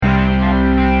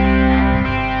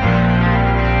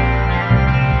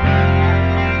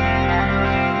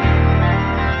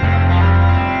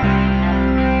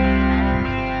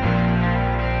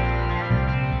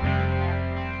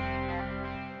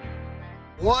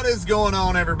What is going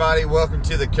on, everybody? Welcome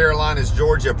to the Carolinas,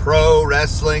 Georgia Pro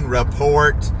Wrestling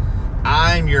Report.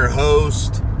 I'm your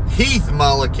host, Heath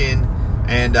Mulliken,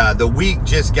 and the week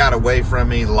just got away from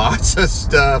me. Lots of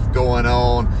stuff going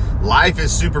on. Life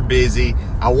is super busy.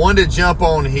 I wanted to jump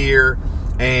on here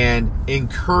and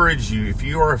encourage you, if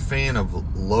you are a fan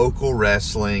of local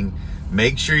wrestling,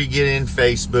 make sure you get in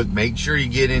Facebook. Make sure you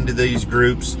get into these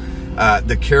groups.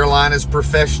 The Carolinas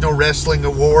Professional Wrestling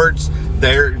Awards,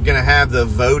 they're going to have the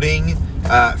voting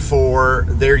for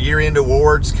their year-end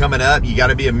awards coming up. You got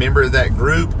to be a member of that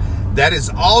group. That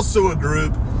is also a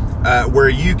group where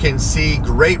you can see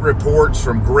great reports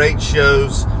from great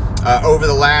shows. Over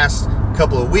the last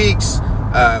couple of weeks,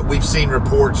 we've seen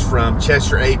reports from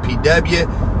Chester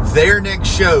APW. Their next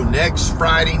show, next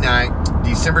Friday night,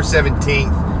 December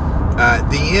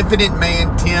 17th, the Infinite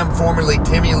Man Tim, formerly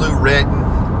Timmy Lou Retton,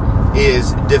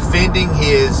 is defending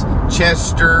his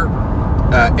Chester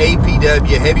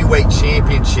APW Heavyweight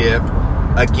Championship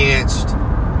against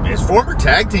his former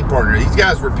tag team partner. These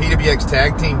guys were PWX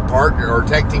tag team partner or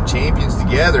tag team champions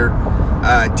together,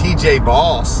 TJ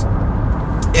Boss,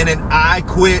 in an I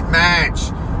Quit match.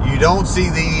 You don't see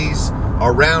these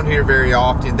around here very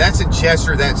often. That's in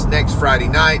Chester. That's next Friday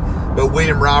night. But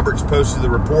William Roberts posted the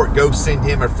report. Go send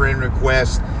him a friend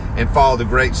request and follow the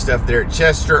great stuff there at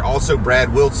Chester. Also,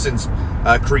 Brad Wilson's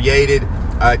created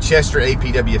Chester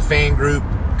APW fan group.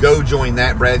 Go join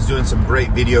that. Brad's doing some great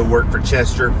video work for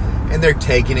Chester, and they're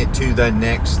taking it to the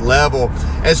next level.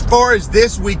 As far as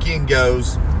this weekend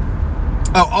goes,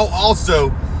 also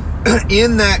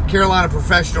in that Carolina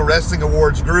Professional Wrestling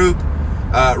Awards group,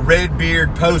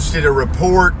 Redbeard posted a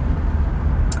report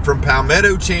from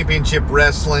Palmetto Championship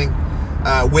Wrestling,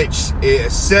 which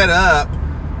is set up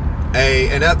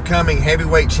an upcoming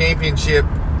heavyweight championship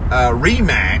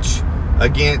rematch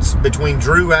between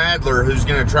Drew Adler, who's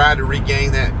going to try to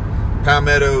regain that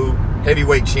Palmetto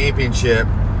heavyweight championship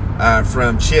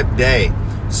from Chip Day.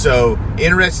 So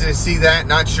interested to see that.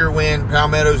 Not sure when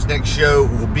Palmetto's next show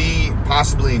will be,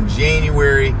 possibly in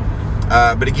January.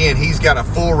 But again, he's got a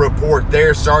full report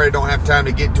there. Sorry I don't have time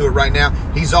to get to it right now.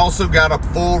 He's also got a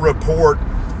full report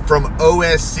from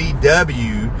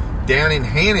OSCW down in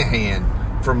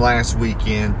Hanahan from last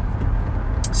weekend.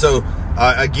 So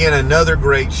again, another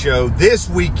great show. This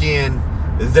weekend,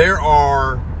 there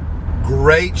are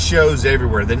great shows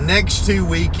everywhere. The next 2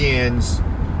 weekends,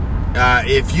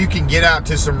 if you can get out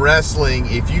to some wrestling,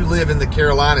 if you live in the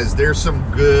Carolinas, there's some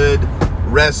good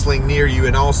wrestling near you,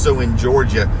 and also in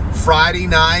Georgia. Friday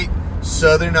night,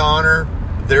 Southern Honor,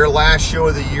 their last show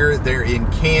of the year. They're in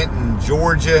Canton,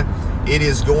 Georgia. It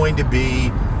is going to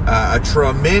be a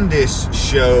tremendous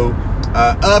show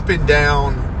up and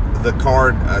down the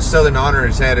card. Southern Honor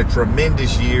has had a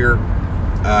tremendous year,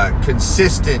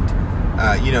 consistent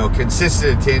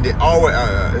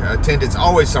attendance,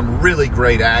 always some really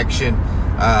great action.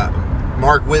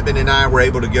 Mark Whitman and I were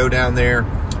able to go down there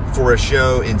for a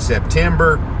show in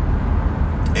September,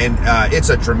 and it's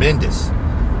a tremendous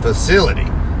facility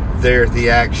there at the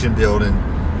Action Building.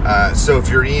 So if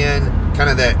you're in kind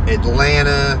of that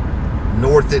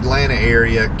North Atlanta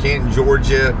area, Canton,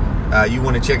 Georgia, you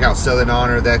want to check out Southern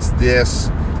Honor. That's this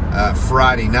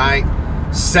Friday night.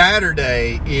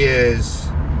 Saturday is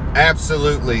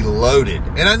absolutely loaded,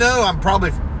 and I know I'm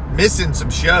probably missing some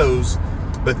shows,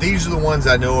 but these are the ones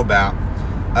I know about.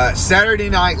 Saturday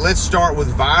night, let's start with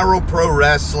Viral Pro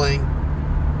Wrestling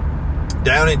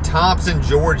down in Thompson,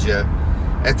 Georgia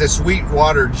at the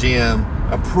Sweetwater Gym.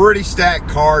 A pretty stacked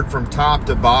card from top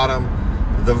to bottom.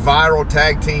 The Viral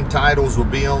tag team titles will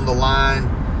be on the line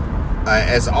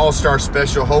as All-Star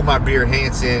Special. Hold My Beer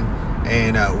Hansen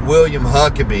and William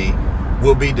Huckabee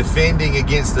will be defending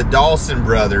against the Dawson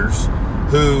brothers,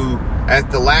 who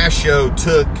at the last show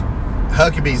took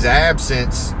Huckabee's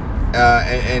absence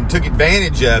and took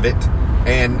advantage of it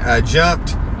and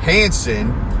jumped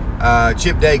Hansen.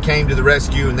 Chip Day came to the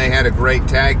rescue, and they had a great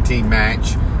tag team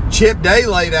match. Chip Day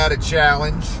laid out a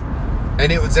challenge,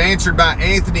 and it was answered by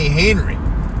Anthony Henry.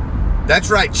 That's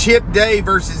right, Chip Day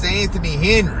versus Anthony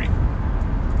Henry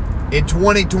in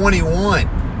 2021.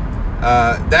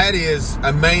 That is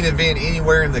a main event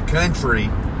anywhere in the country,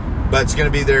 but it's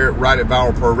going to be there right at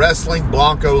Viral Pro Wrestling.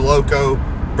 Blanco Loco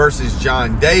versus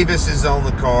John Davis is on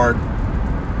the card.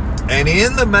 And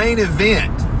in the main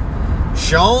event,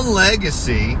 Sean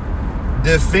Legacy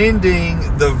defending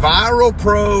the Viral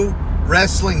Pro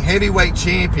Wrestling Heavyweight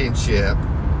Championship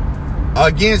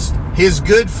against his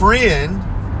good friend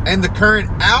and the current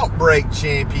Outbreak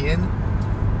champion,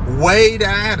 Wade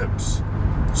Adams.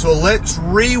 So let's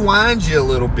rewind you a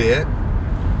little bit.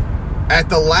 At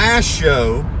the last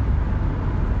show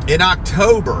in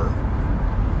October,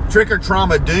 Trick or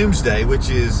Trauma Doomsday, which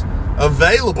is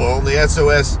available on the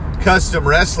SOS Custom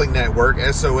Wrestling Network,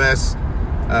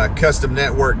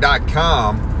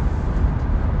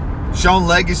 SOSCustomNetwork.com. Sean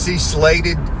Legacy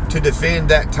slated to defend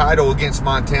that title against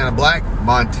Montana Black.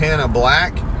 Montana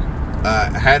Black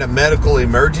had a medical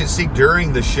emergency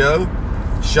during the show.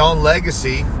 Sean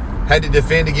Legacy had to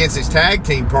defend against his tag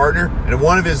team partner and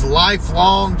one of his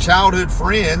lifelong childhood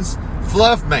friends,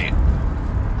 Fluffman.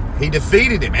 He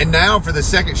defeated him. And now for the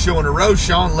second show in a row,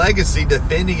 Sean Legacy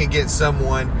defending against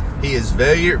someone he is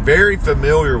very, very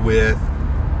familiar with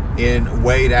in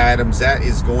Wade Adams. That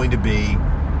is going to be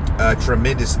a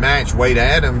tremendous match. Wade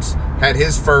Adams had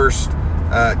his first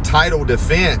title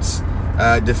defense,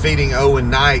 defeating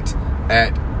Owen Knight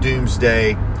at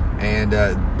Doomsday. And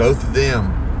both of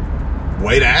them,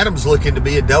 Wade Adams looking to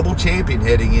be a double champion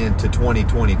heading into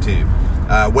 2022.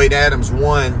 Wade Adams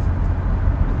won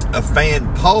a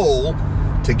fan poll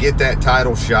to get that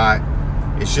title shot.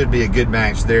 It should be a good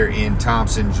match there in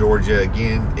Thompson, Georgia.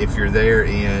 Again, if you're there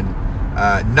in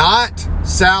not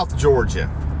South Georgia,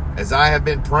 as I have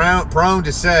been prone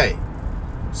to say.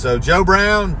 So Joe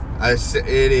Brown,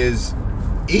 it is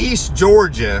East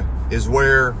Georgia is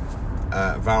where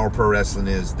Viral Pro Wrestling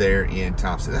is there in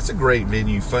Thompson. That's a great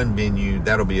venue, fun venue.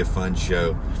 That'll be a fun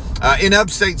show. In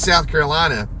upstate South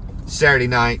Carolina, Saturday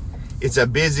night, it's a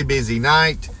busy, busy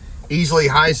night. Easley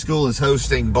High School is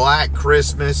hosting Black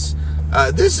Christmas.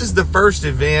 This is the first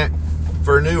event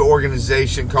for a new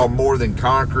organization called More Than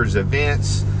Conquerors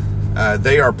Events.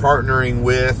 They are partnering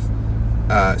with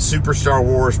Superstar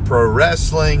Wars Pro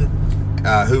Wrestling,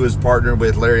 who is partnered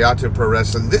with Lariato Pro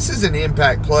Wrestling. This is an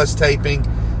Impact Plus taping.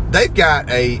 They've got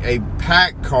a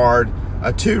pack card,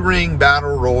 a 2-ring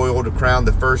battle royal to crown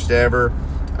the first ever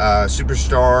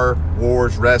Superstar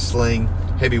Wars Wrestling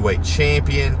heavyweight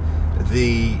champion.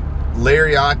 The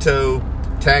Lariato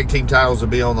tag team titles will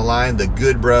be on the line. The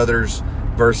Good Brothers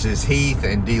versus Heath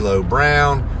and D'Lo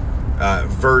Brown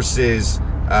versus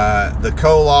the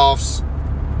Koloffs.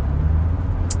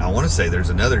 I want to say there's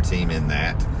another team in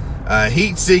that.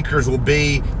 Heat Seekers will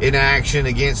be in action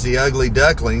against the Ugly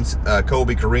Ducklings,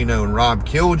 Colby Carino and Rob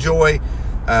Killjoy.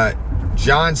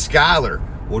 John Schuyler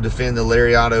will defend the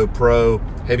Lariato Pro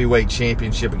Heavyweight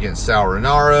Championship against Sal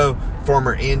Renaro.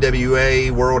 Former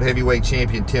NWA World Heavyweight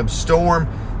Champion Tim Storm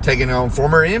taking on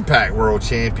former Impact World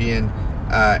Champion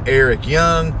Eric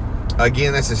Young.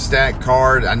 Again, that's a stacked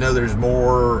card. I know there's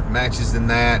more matches than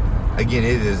that. Again,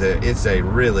 it's a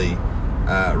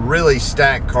really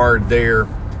stacked card there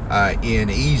in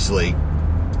Easley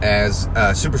as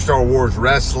Superstar Wars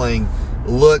Wrestling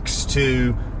looks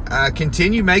to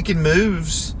continue making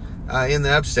moves in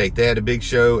the upstate. They had a big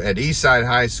show at Eastside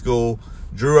High School,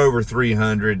 drew over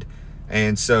 300,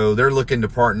 and so they're looking to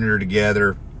partner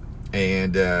together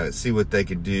and see what they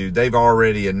could do. They've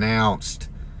already announced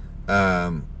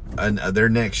their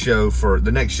next show for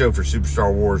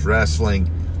Superstar Wars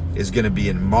Wrestling is going to be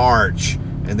in March,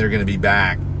 and they're going to be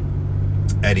back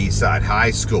at Eastside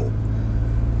High School.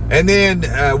 And then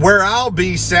where I'll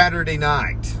be Saturday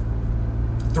night,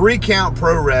 3 Count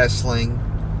Pro Wrestling,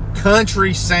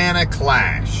 Country Santa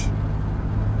Clash.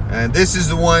 And this is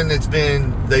the one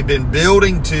they've been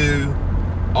building to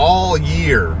all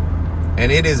year, and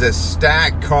it is a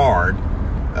stacked card.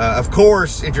 Of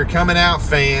course, if you're coming out,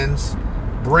 fans,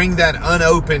 bring that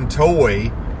unopened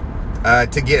toy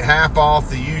to get half off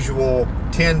the usual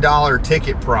 $10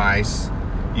 ticket price.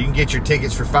 You can get your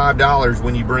tickets for $5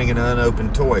 when you bring an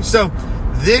unopened toy. So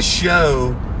this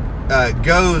show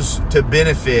goes to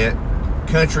benefit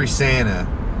Country Santa,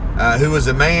 who is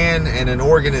a man and an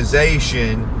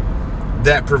organization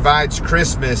that provides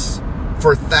Christmas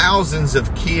for thousands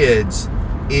of kids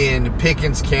in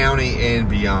Pickens County and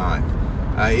beyond.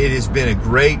 It has been a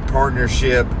great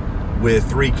partnership with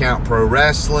 3 Count Pro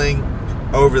Wrestling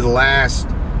over the last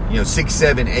 6,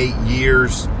 7, 8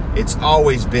 years. It's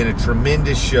always been a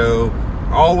tremendous show,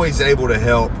 always able to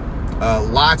help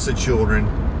lots of children,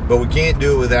 but we can't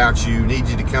do it without you. Need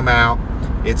you to come out.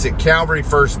 It's at Calvary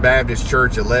First Baptist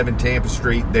Church, 11 Tampa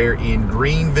Street there in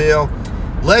Greenville.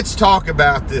 Let's talk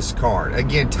about this card.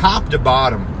 Again, top to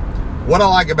bottom, what I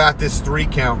like about this 3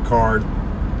 Count card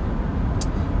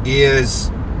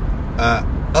is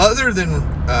other than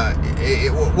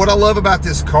what I love about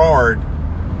this card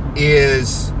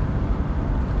is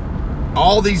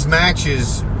all these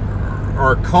matches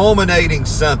are culminating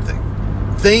something.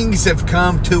 Things have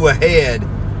come to a head,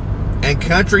 and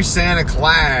Country Santa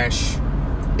Clash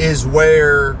is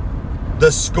where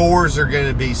the scores are going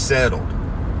to be settled.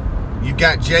 You've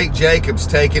got Jake Jacobs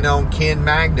taking on Ken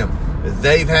Magnum.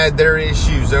 They've had their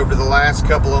issues over the last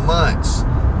couple of months.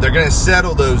 They're going to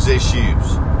settle those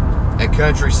issues. at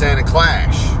Country Santa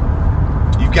Clash.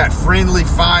 You've got Friendly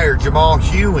Fire, Jamal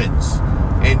Hewins,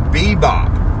 and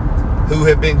Bebop, who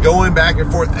have been going back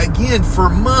and forth again for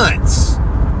months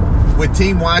with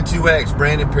Team Y2X,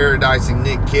 Brandon Paradise and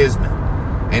Nick Kisman.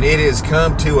 And it has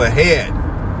come to a head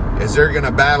as they're going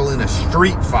to battle in a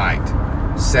street fight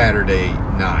Saturday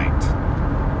night.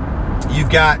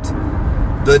 You've got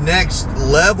the Next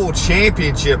Level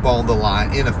Championship on the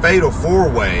line in a fatal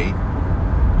four-way.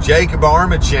 Jacob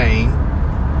Armachain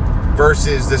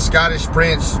versus the Scottish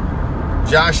Prince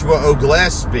Joshua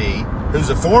O'Gillespie, who's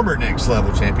a former Next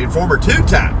Level champion, former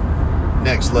two-time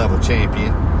Next Level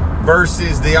champion,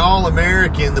 versus the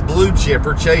All-American, the Blue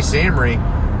Chipper, Chase Emery,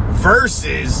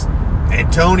 versus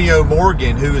Antonio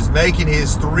Morgan, who is making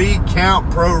his 3-count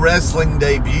pro wrestling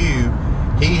debut.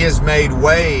 He has made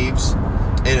waves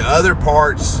in other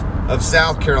parts of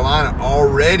South Carolina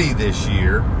already this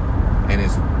year. And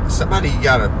is somebody you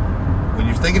got to, when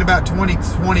you're thinking about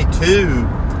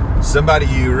 2022, somebody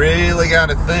you really got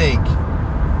to think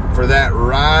for that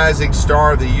rising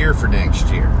star of the year for next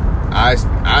year.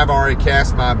 I've already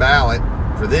cast my ballot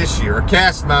for this year, or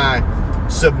cast my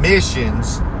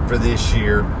submissions for this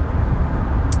year,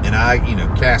 and I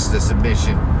cast a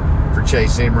submission for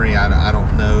Chase Emery. I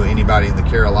don't know anybody in the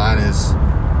Carolinas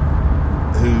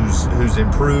who's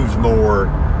improved more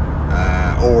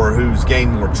or who's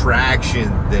gained more traction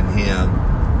than him.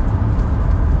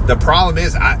 The problem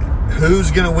is,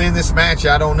 who's going to win this match?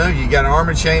 I don't know. You got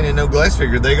Armachain and O'Gillespie.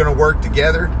 Are they going to work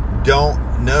together?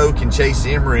 Don't know. Can Chase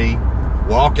Emery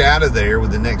walk out of there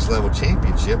with the Next Level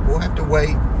Championship? We'll have to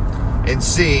wait and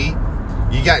see.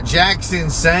 You got Jackson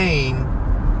Sane,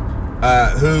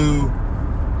 who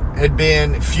had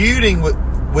been feuding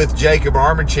with Jacob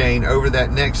Armachain over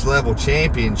that Next Level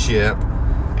Championship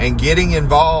and getting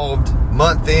involved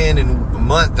month in and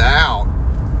month out.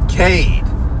 Cade,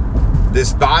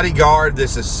 this bodyguard,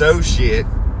 this associate,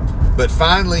 but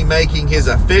finally making his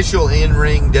official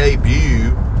in-ring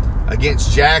debut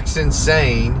against Jackson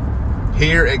Sane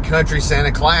here at Country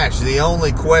Santa Clash. The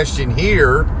only question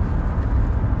here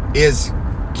is,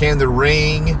 can the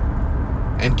ring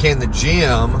and can the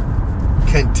gym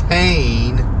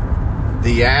contain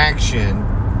the action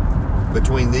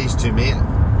between these two men?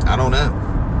 I don't know.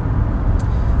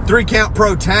 3-count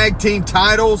pro tag team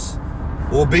titles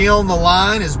will be on the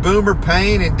line as Boomer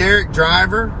Payne and Derek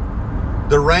Driver,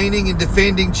 the reigning and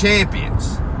defending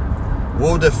champions,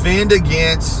 will defend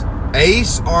against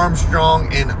Ace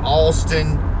Armstrong and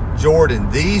Austin Jordan.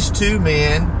 These two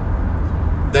men,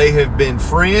 they have been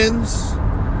friends,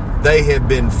 they have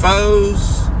been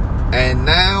foes, and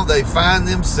now they find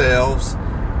themselves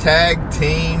tag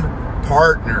team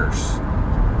partners.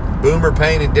 Boomer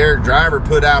Payne and Derek Driver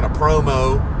put out a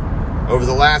promo over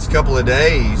the last couple of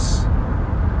days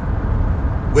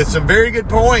with some very good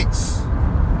points.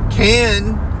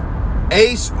 Can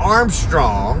Ace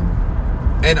Armstrong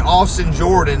and Austin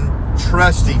Jordan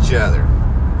trust each other?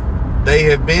 They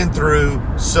have been through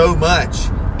so much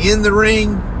in the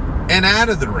ring and out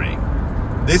of the ring.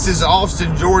 This is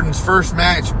Austin Jordan's first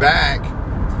match back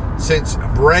since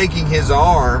breaking his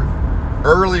arm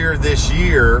earlier this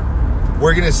year.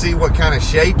 We're going to see what kind of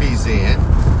shape he's in.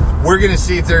 We're going to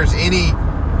see if there's any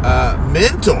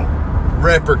mental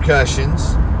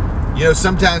repercussions.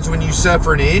 Sometimes when you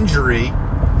suffer an injury,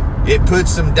 it puts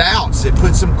some doubts, it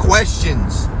puts some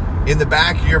questions in the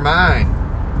back of your mind.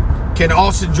 Can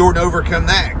Austin Jordan overcome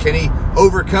that? Can he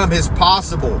overcome his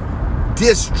possible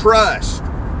distrust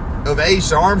of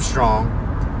Ace Armstrong,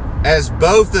 as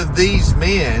both of these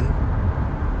men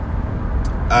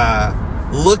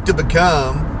look to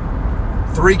become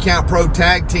 3-count pro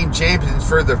tag team champions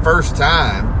for the first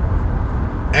time?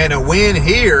 And a win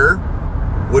here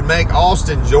would make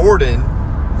Austin Jordan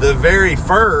the very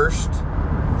first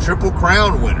Triple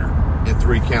Crown winner in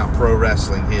 3-count pro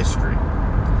wrestling history.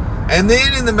 And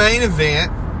then in the main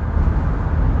event,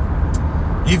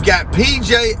 you've got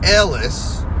PJ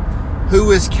Ellis,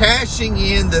 who is cashing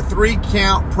in the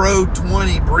 3-count pro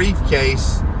 20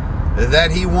 briefcase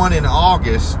that he won in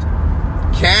August,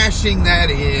 cashing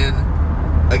that in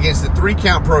against the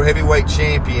 3-count pro heavyweight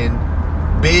champion,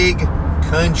 Big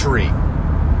Country.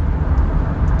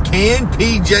 Can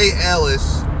PJ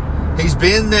Ellis, he's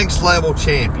been Next Level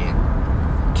champion,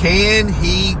 can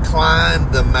he climb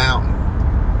the mountain?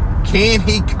 Can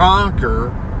he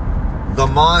conquer the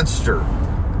monster?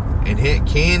 And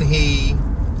can he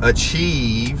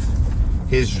achieve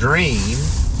his dream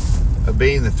of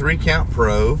being the 3-count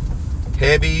pro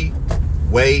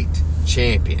heavyweight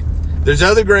champion? There's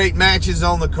other great matches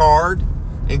on the card,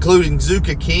 including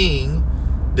Zuka King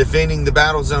defending the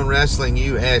Battle Zone Wrestling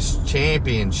U.S.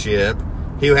 Championship.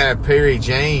 He'll have Perry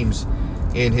James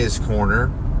in his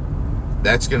corner.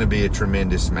 That's going to be a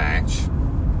tremendous match.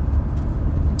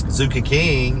 Zuka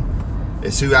King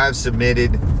is who I've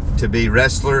submitted to be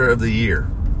Wrestler of the Year.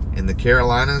 In the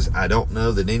Carolinas, I don't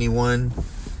know that anyone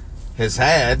has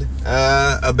had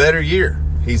a better year.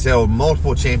 He's held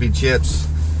multiple championships.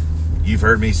 You've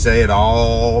heard me say it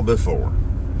all before.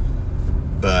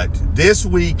 But this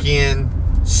weekend,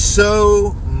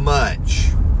 so much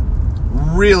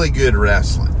really good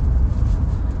wrestling.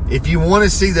 If you want to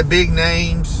see the big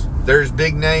names, there's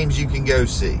big names you can go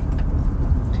see.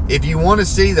 If you want to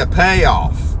see the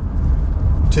payoff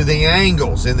to the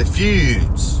angles and the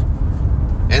feuds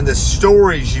and the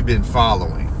stories you've been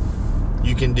following,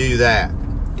 you can do that.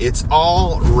 It's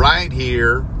all right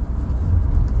here.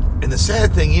 And the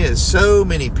sad thing is, so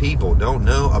many people don't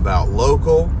know about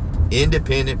local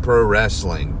independent pro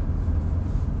wrestling.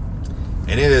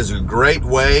 And it is a great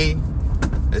way.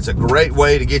 It's a great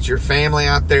way to get your family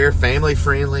out there,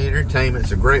 family-friendly entertainment.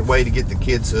 It's a great way to get the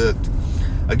kids hooked.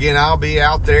 Again, I'll be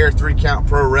out there, 3 Count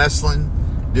Pro Wrestling,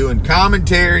 doing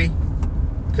commentary.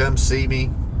 Come see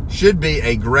me. Should be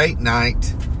a great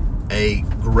night, a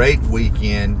great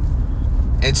weekend.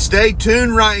 And stay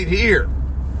tuned right here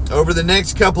over the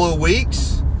next couple of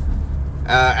weeks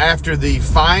after the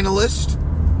finalists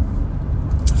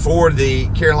for the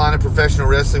Carolina Professional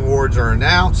Wrestling Awards are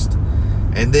announced.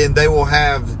 And then they will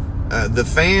have the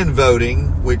fan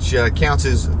voting, which counts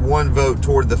as one vote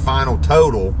toward the final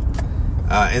total.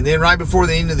 And then right before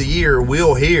the end of the year,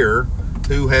 we'll hear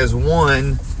who has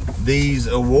won these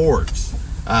awards.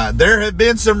 There have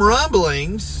been some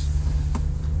rumblings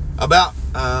about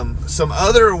some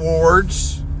other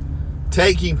awards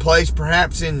taking place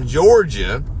perhaps in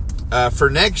Georgia for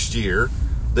next year.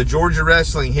 The Georgia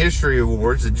Wrestling History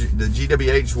Awards, the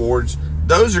GWH Awards,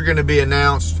 those are going to be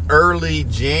announced early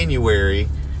January,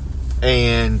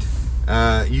 and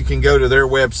you can go to their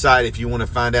website if you want to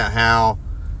find out how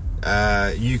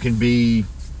you can be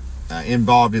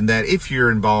involved in that, if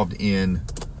you're involved in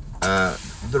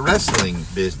the wrestling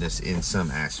business in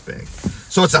some aspect.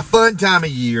 So it's a fun time of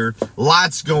year,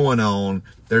 lots going on.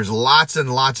 There's lots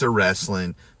and lots of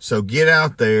wrestling. So get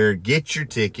out there, get your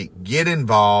ticket, get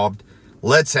involved.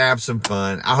 Let's have some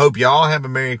fun. I hope you all have a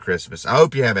Merry Christmas. I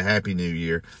hope you have a Happy New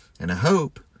Year. And I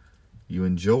hope you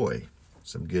enjoy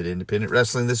some good independent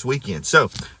wrestling this weekend. So,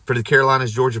 for the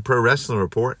Carolinas Georgia Pro Wrestling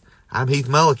Report, I'm Heath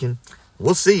Mulliken.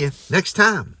 We'll see you next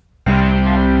time.